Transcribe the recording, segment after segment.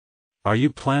Are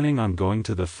you planning on going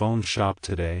to the phone shop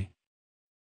today?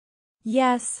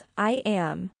 Yes, I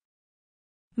am.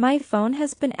 My phone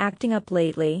has been acting up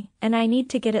lately, and I need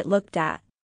to get it looked at.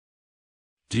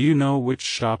 Do you know which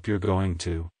shop you're going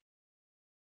to?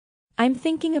 I'm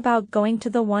thinking about going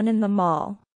to the one in the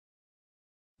mall.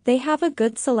 They have a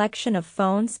good selection of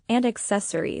phones and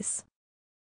accessories.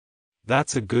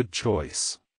 That's a good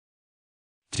choice.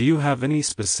 Do you have any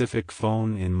specific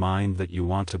phone in mind that you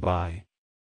want to buy?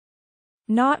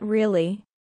 Not really.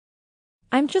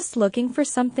 I'm just looking for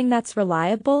something that's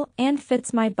reliable and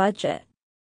fits my budget.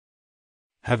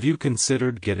 Have you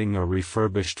considered getting a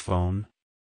refurbished phone?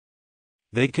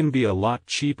 They can be a lot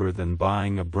cheaper than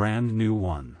buying a brand new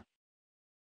one.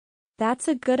 That's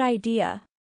a good idea.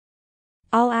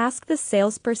 I'll ask the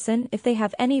salesperson if they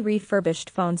have any refurbished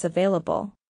phones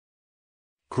available.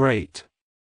 Great.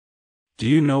 Do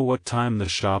you know what time the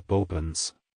shop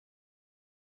opens?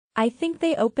 I think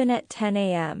they open at 10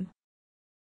 a.m.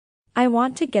 I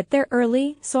want to get there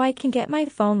early so I can get my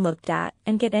phone looked at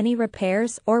and get any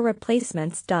repairs or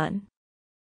replacements done.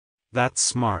 That's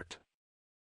smart.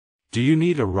 Do you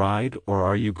need a ride or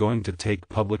are you going to take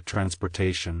public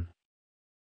transportation?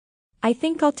 I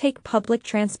think I'll take public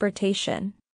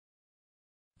transportation.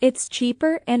 It's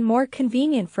cheaper and more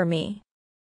convenient for me.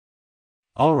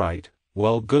 All right,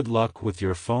 well, good luck with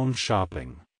your phone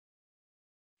shopping.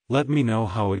 Let me know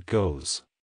how it goes.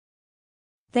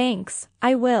 Thanks,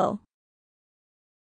 I will.